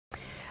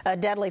A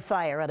deadly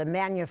fire at a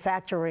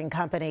manufacturing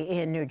company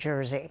in New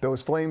Jersey.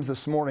 Those flames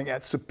this morning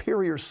at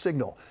Superior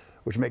Signal,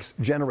 which makes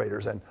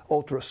generators and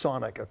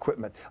ultrasonic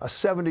equipment. A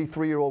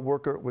 73-year-old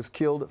worker was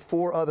killed.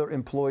 4 other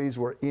employees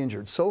were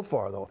injured. So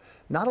far, though,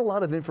 not a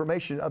lot of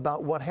information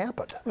about what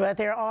happened. But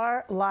there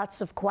are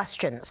lots of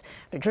questions.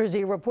 New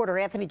Jersey reporter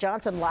Anthony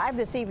Johnson live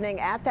this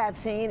evening at that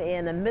scene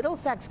in the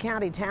Middlesex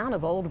County town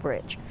of Old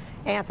Bridge.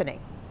 Anthony.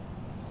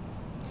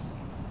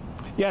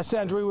 Yes,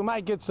 Andrew, we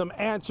might get some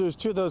answers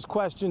to those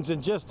questions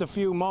in just a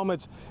few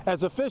moments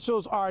as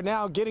officials are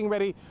now getting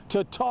ready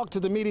to talk to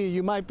the media.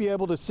 You might be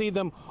able to see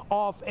them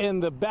off in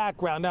the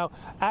background. Now,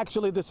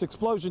 actually, this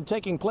explosion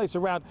taking place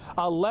around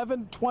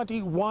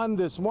 11:21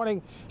 this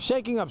morning,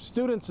 shaking up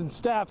students and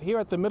staff here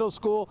at the middle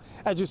school.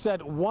 As you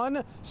said,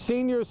 1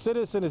 senior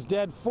citizen is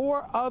dead,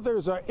 4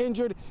 others are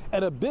injured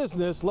at a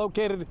business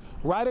located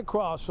right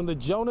across from the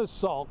Jonas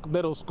Salk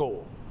Middle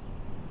School.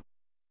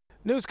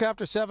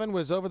 Newscapter 7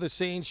 was over the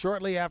scene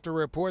shortly after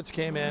reports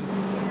came in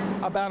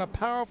about a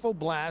powerful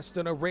blast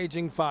and a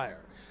raging fire.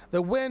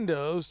 The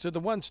windows to the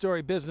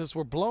one-story business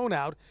were blown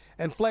out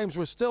and flames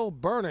were still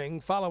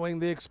burning following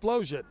the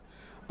explosion.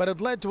 But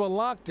it led to a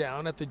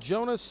lockdown at the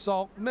Jonas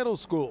Salk Middle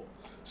School.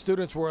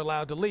 Students were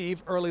allowed to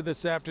leave early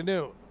this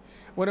afternoon.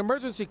 When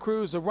emergency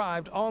crews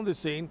arrived on the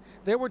scene,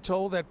 they were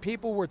told that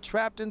people were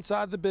trapped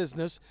inside the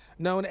business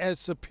known as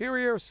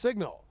Superior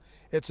Signal.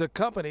 It's a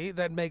company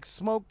that makes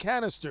smoke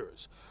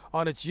canisters.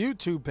 On its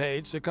YouTube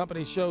page, the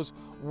company shows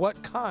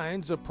what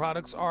kinds of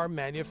products are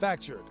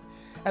manufactured.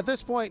 At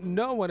this point,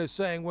 no one is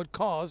saying what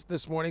caused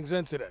this morning's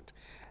incident.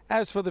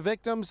 As for the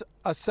victims,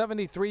 a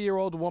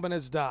 73-year-old woman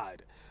has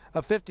died.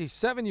 A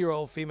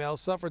 57-year-old female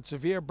suffered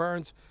severe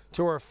burns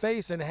to her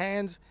face and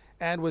hands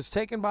and was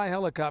taken by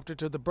helicopter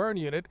to the burn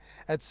unit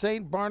at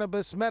St.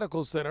 Barnabas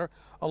Medical Center,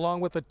 along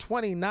with a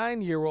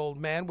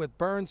 29-year-old man with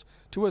burns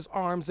to his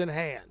arms and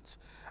hands.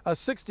 A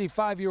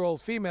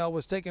 65-year-old female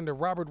was taken to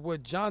Robert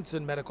Wood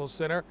Johnson Medical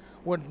Center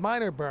with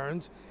minor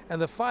burns,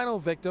 and the final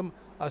victim,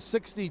 a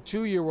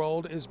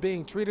 62-year-old, is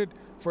being treated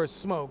for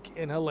smoke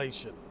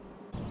inhalation.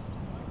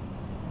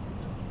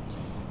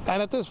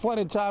 And at this point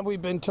in time,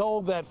 we've been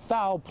told that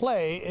foul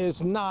play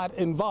is not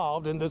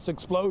involved in this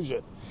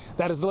explosion.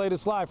 That is the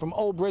latest live from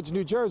Old Bridge,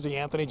 New Jersey.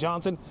 Anthony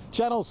Johnson,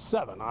 Channel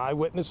 7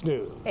 Eyewitness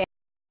News.